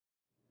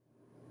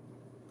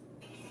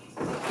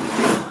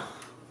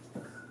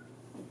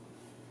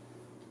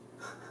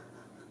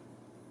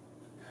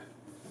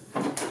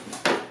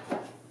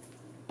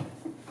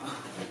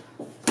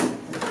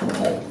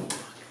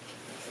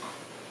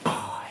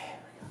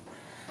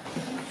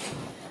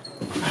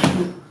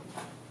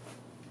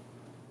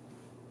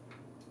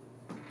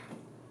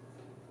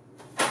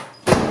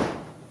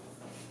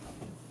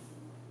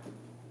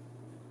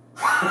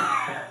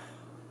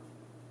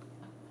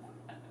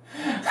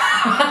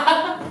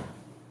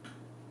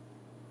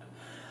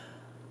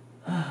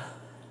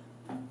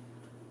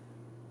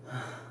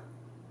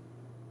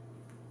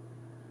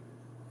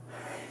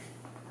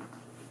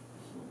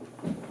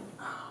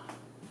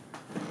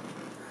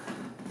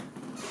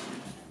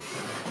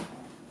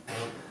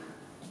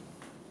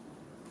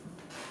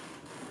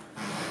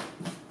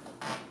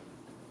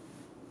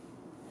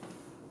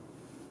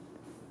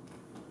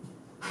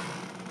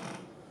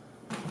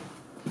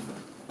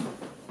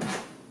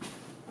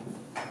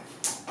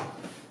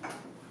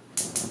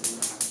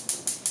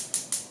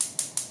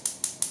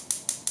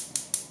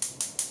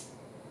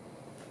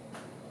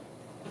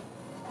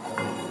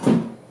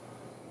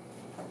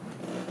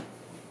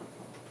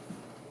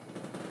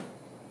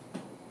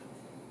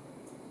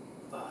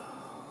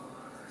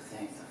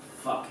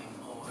fucking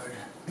Lord.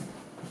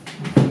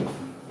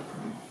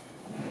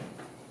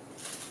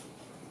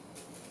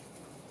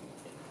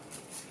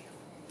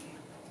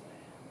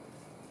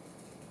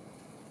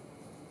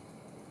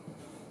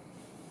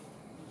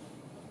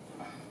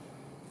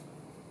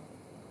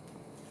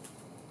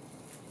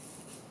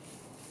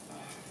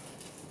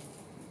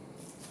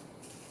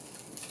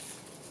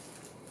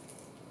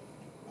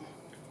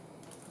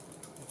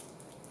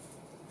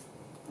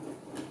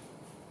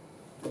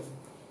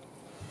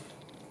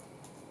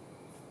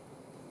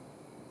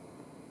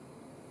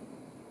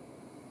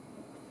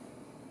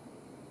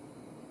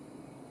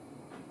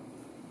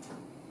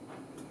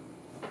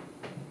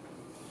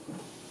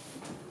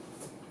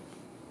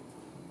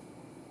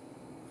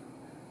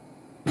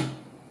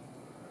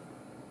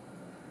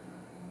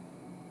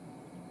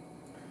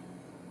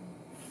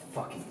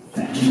 Fucking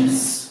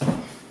fascists.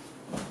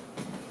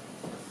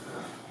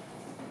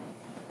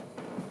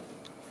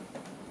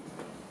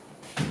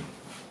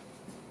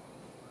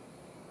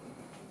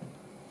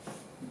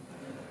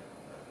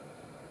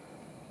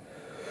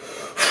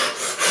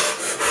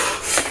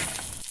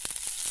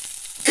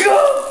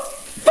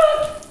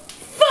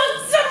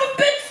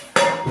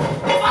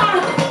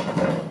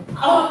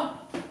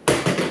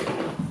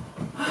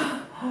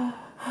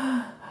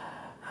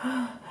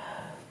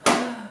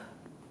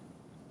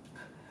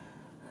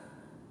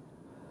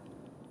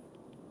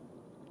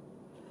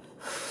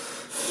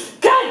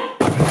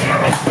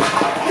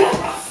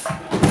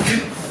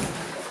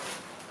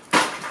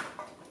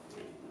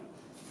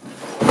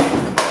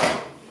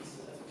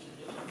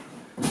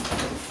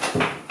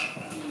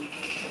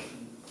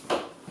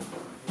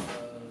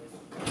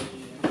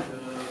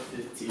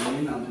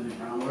 I'll do the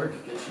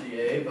groundwork, get you the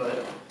A,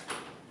 but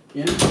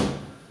yeah.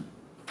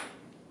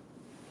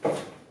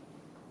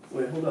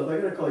 Wait, hold up, I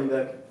gotta call you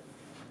back.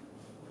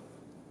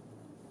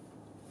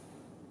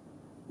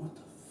 What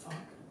the fuck?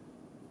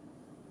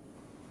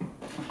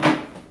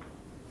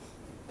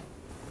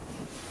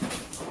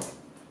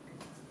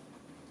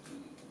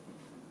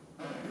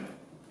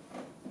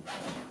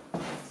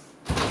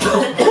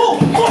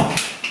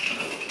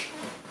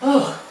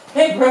 Oh,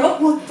 hey, bro.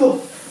 What the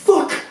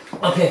fuck?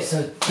 Okay,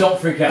 so don't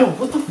freak out. Yo,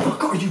 what the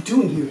fuck are you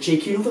doing here,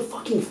 Jake? You know the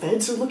fucking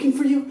feds are looking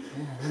for you?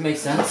 Yeah, that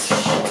makes sense.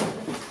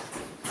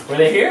 Were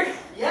they here?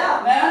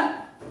 Yeah,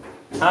 man.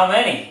 How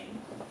many?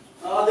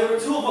 There were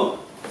two of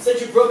them. Said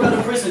you broke out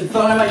of prison.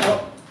 Thought I might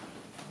help.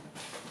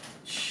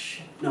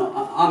 Shh. No,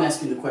 I'm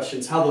asking the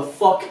questions. How the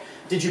fuck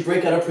did you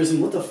break out of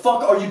prison? What the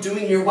fuck are you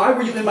doing here? Why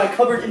were you in my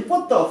cupboard? And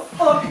what the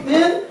fuck,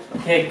 man?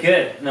 Okay,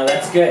 good. No,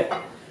 that's good.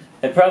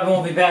 They probably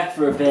won't be back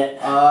for a bit.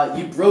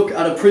 You broke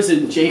out of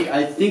prison, Jake.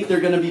 I think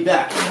they're gonna be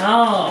back.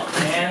 No,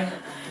 man.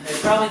 They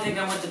probably think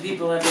I'm with the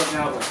people I broke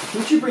out with.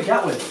 Who'd you break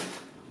out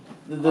with?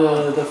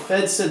 The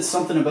Fed said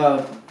something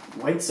about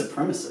white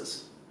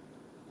supremacists.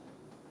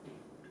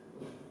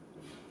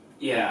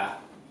 Yeah,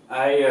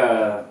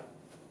 I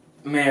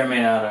may or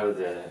may not owe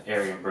the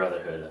Aryan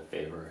Brotherhood a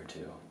favor or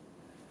two.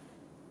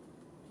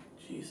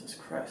 Jesus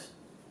Christ.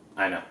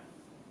 I know.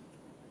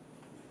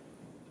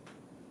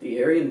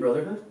 The Aryan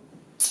Brotherhood?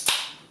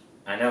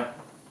 I know.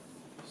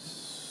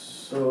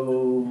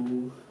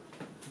 So...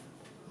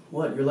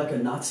 what, you're like a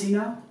Nazi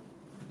now?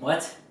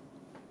 What?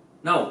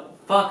 No,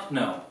 fuck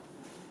no.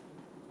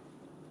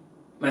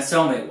 My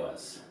cellmate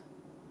was.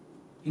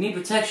 You need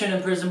protection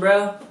in prison,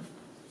 bro?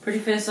 Pretty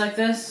face like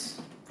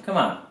this? Come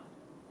on.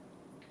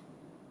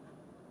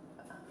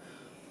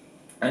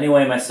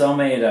 Anyway, my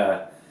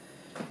cellmate,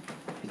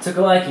 he took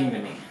a liking to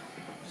me.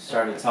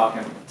 Started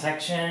talking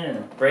protection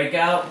and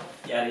breakout,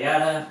 yada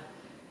yada.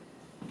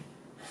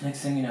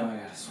 Next thing you know, I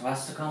got a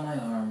swastika on my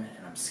arm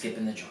and I'm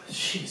skipping the joint.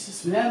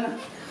 Jesus, man.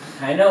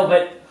 I know,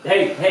 but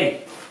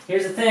hey,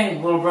 here's the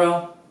thing, little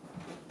bro.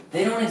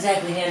 They don't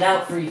exactly hand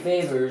out free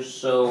favors,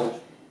 so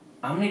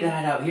I'm gonna need to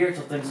hide out here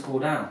till things cool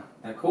down.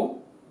 That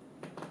cool?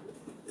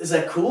 Is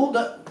that cool?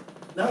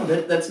 No,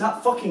 that's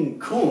not fucking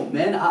cool,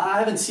 man. I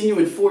haven't seen you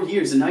in 4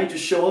 years, and now you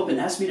just show up and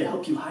ask me to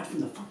help you hide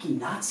from the fucking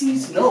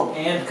Nazis? No.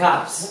 And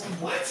cops.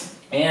 What?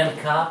 And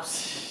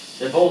cops.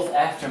 They're both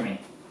after me.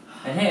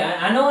 And hey,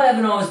 I know I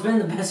haven't always been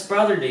the best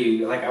brother to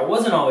you. Like, I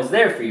wasn't always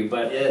there for you,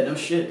 but... yeah, no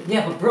shit.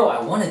 Yeah, but bro,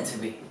 I wanted to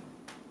be.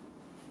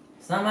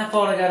 It's not my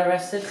fault I got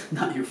arrested.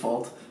 Not your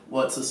fault.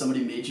 What, so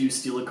somebody made you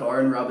steal a car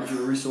and rob a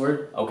jewelry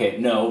store? Okay,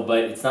 no, but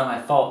it's not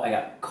my fault I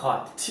got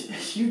caught.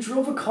 You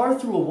drove a car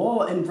through a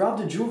wall and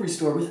robbed a jewelry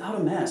store without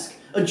a mask.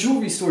 A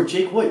jewelry store,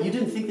 Jake, what? You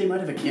didn't think they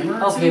might have a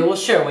camera? Okay, well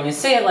sure, when you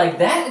say it like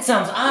that, it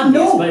sounds obvious,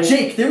 no, but...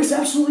 Jake, there's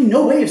absolutely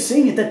no way of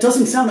saying it that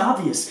doesn't sound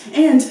obvious.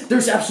 And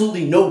there's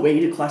absolutely no way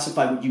to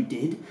classify what you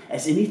did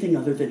as anything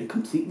other than a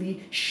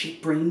completely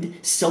shit-brained,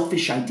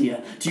 selfish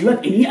idea. Do you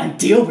have any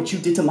idea what you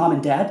did to Mom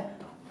and Dad?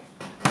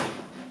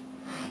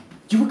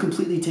 You were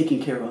completely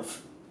taken care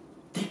of.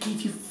 They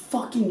gave you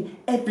fucking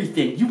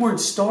everything. You weren't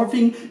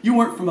starving. You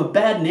weren't from a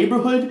bad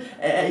neighborhood.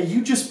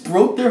 You just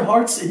broke their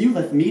hearts and you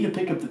left me to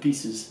pick up the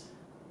pieces.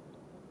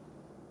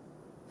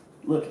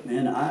 Look,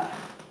 man,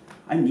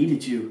 I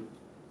needed you.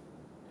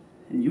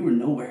 And you were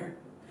nowhere.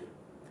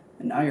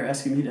 And now you're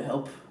asking me to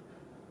help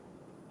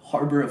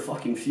Harbor a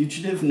fucking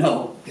fugitive?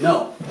 No.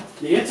 No.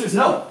 The answer's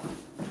no.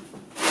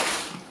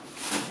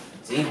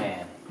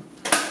 D-Man,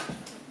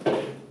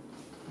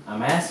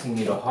 I'm asking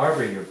you to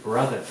harbor your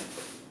brother.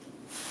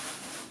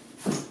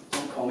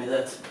 Don't call me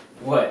that.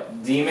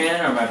 What,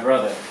 D-Man or my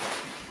brother?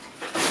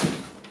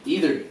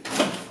 Either.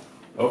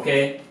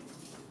 Okay,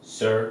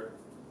 sir.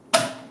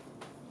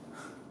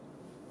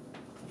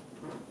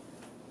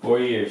 4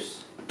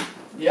 years.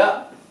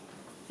 Yeah.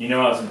 You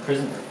know I was in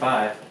prison for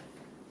 5.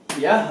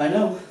 Yeah, I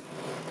know.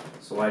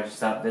 So why'd you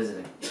stop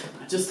visiting?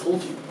 I just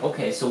told you.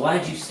 Okay, so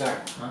why'd you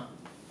start, huh?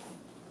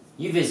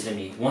 You visited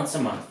me once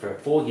a month for a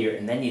full year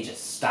and then you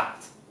just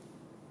stopped.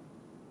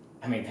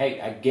 I mean,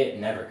 hey, I get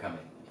never coming,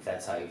 if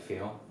that's how you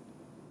feel.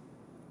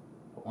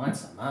 But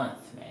once a month,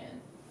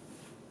 man.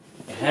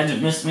 You had to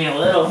miss me a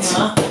little,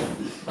 huh?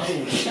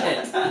 Oh,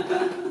 shit.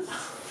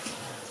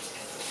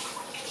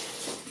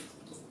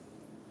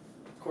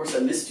 Of course I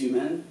missed you,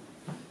 man.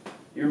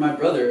 You're my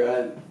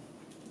brother.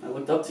 I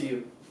looked up to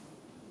you.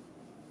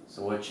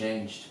 So what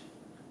changed?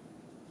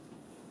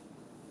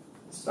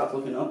 Stopped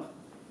looking up.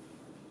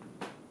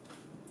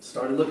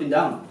 Started looking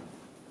down.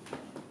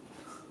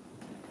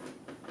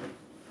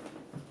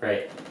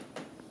 Right.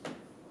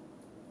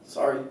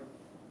 Sorry.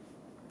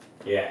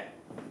 Yeah.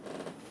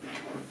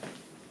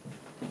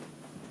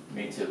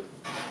 Me too.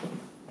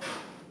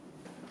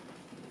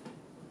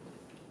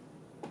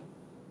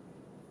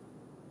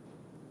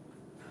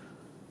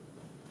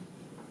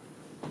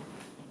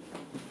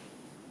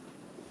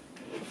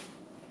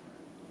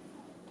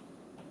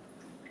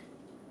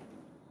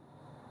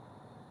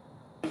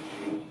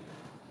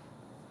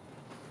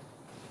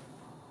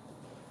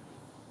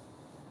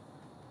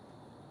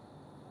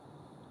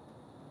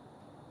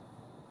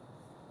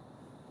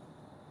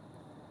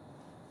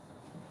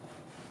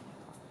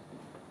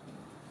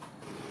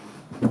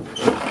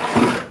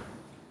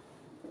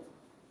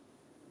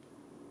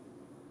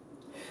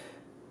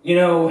 You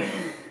know,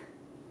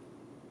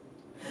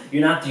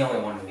 you're not the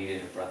only one who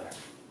needed a brother.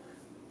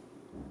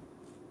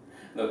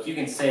 Look, you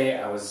can say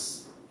I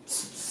was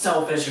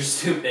selfish or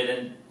stupid,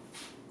 and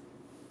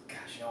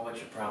gosh, you know what,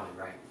 you're probably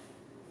right.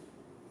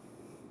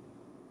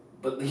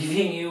 But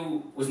leaving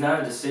you was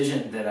not a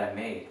decision that I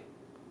made.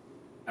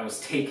 I was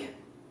taken.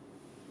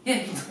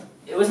 Yeah,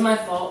 it was my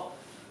fault,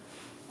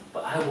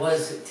 but I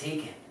was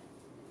taken.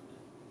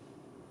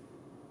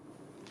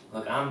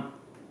 Look,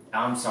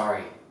 I'm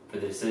sorry for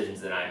the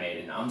decisions that I made,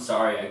 and I'm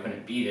sorry I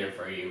couldn't be there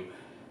for you.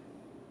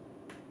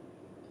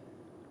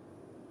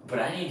 But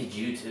I needed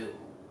you too.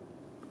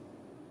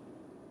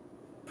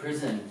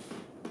 Prison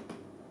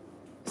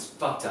is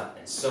fucked up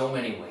in so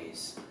many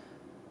ways,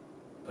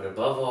 but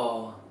above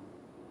all,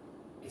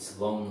 it's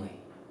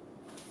lonely.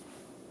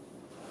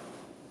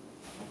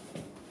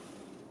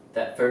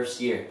 That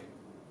first year,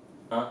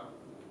 huh?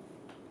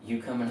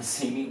 You coming to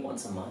see me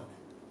once a month?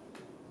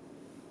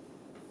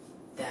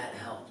 That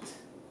helped.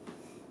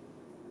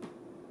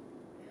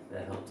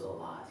 That helped a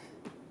lot.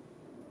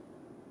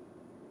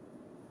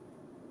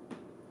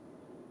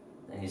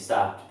 Then you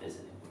stopped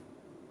visiting.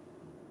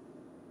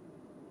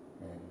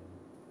 And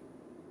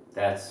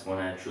that's when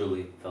I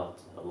truly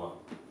felt alone.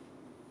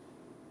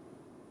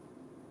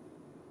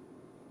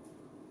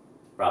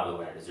 Probably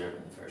what I deserved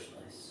in the first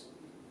place.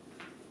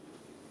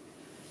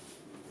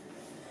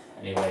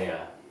 Anyway,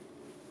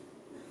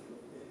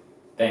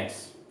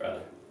 thanks,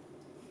 brother.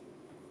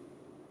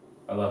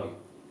 I love you.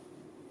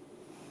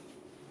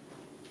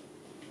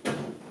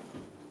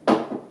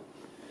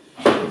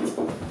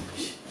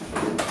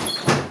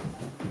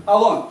 How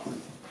long?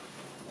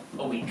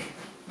 A week.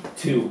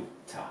 2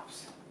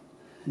 tops.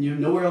 And you have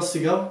nowhere else to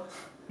go?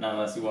 Not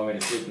unless you want me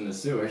to sleep in the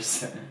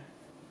sewers.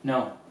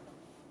 No,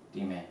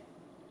 D-Man.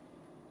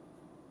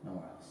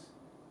 Nowhere else.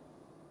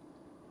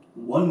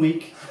 1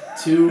 week,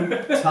 2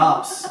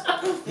 tops.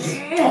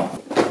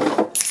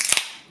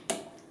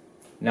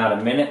 Not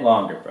a minute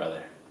longer,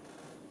 brother.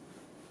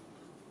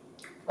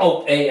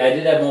 Oh, hey, I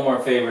did have one more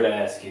favor to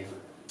ask you.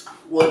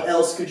 What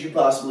else could you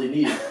possibly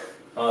need?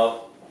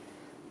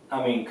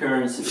 I mean,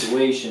 current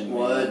situation.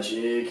 What, man.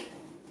 Jake?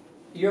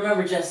 You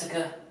remember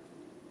Jessica?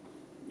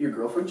 Your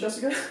girlfriend,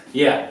 Jessica?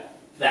 Yeah,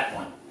 that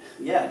one.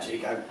 Yeah,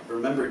 Jake, I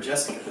remember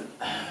Jessica.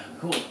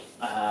 Cool.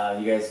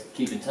 You guys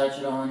keep in touch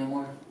at all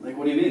anymore? Like,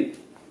 what do you mean?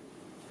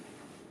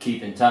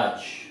 Keep in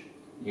touch.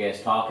 You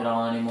guys talk at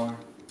all anymore?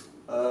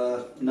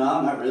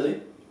 Nah, not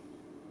really.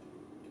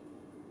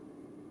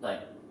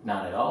 Like,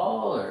 not at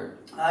all, or?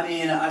 I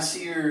mean, I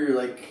see her,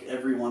 like,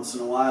 every once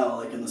in a while,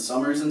 like, in the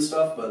summers and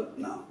stuff, but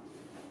no.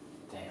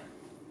 Damn.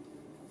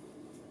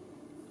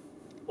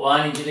 Well,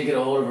 I need you to get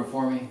a hold of her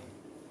for me.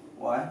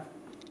 Why?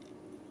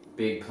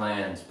 Big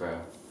plans,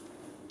 bro.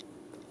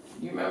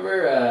 You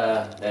remember,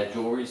 that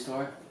jewelry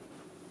store?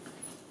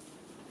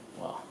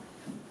 Well,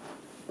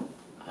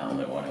 I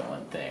only wanted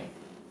one thing.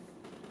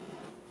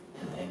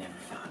 And they never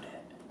found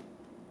it.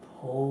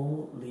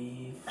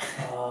 Holy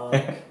fuck.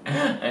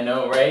 I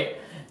know, right?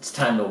 It's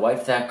time to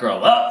wipe that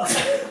girl up.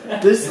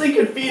 This thing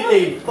could feed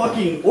a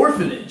fucking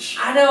orphanage.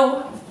 I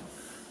know.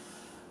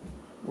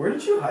 Where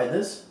did you hide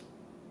this?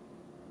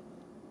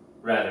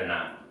 Rather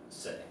not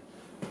say.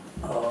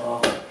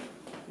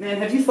 Man,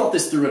 have you thought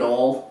this through at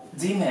all?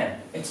 D-Man,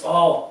 it's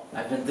all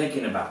I've been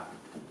thinking about.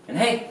 And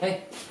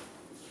hey,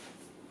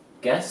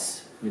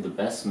 guess who the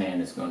best man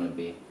is gonna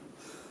be?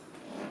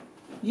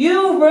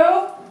 You,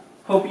 bro!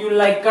 Hope you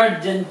like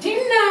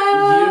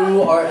Argentina!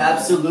 You are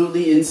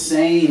absolutely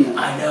insane.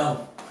 I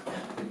know.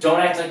 But don't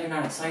act like you're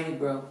not excited,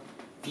 bro.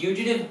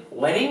 Fugitive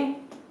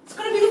wedding? It's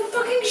gonna be the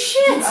fucking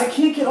shit! Dude, I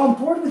can't get on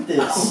board with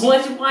this.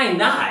 What? Why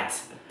not?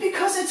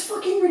 Because it's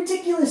fucking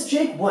ridiculous,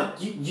 Jake. What,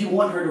 you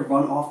want her to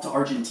run off to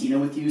Argentina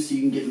with you so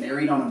you can get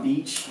married on a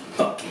beach?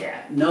 Fuck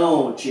yeah.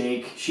 No,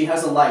 Jake. She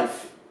has a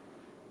life.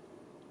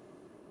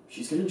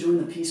 She's gonna join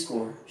the Peace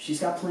Corps. She's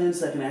got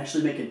plans that can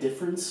actually make a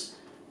difference,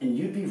 and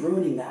you'd be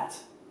ruining that.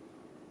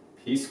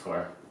 Peace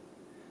Corps?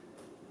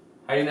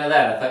 How do you know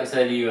that? I thought you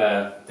said you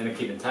didn't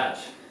keep in touch.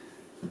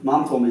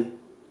 Mom told me.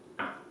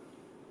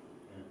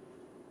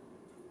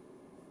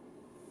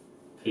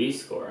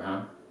 Peace Corps,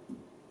 huh?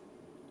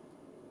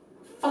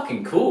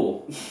 Fucking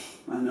cool.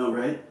 I know,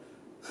 right?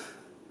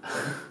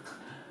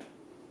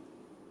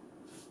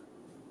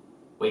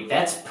 Wait,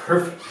 that's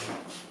perfect.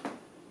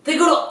 They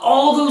go to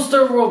all those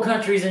third world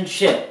countries and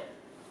shit.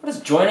 I'll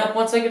just join up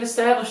once I get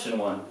established in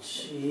one.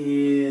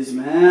 Jeez,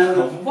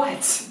 man.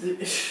 What?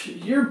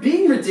 You're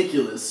being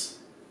ridiculous.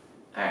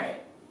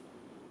 Alright.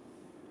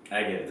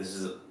 I get it. This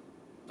is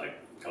like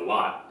a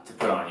lot to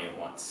put on you at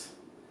once.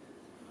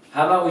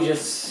 How about we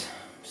just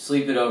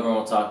sleep it over and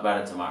we'll talk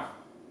about it tomorrow?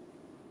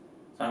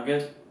 Sound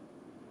good?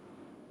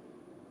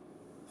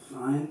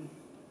 Fine.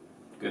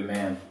 Good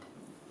man.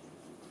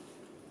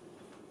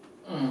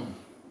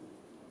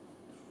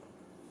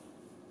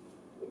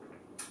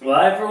 Well,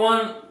 I, for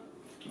one,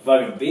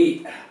 fucking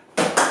beat.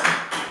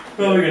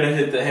 Probably gonna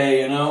hit the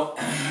hay, you know?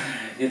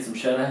 Get some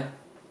shut-eye.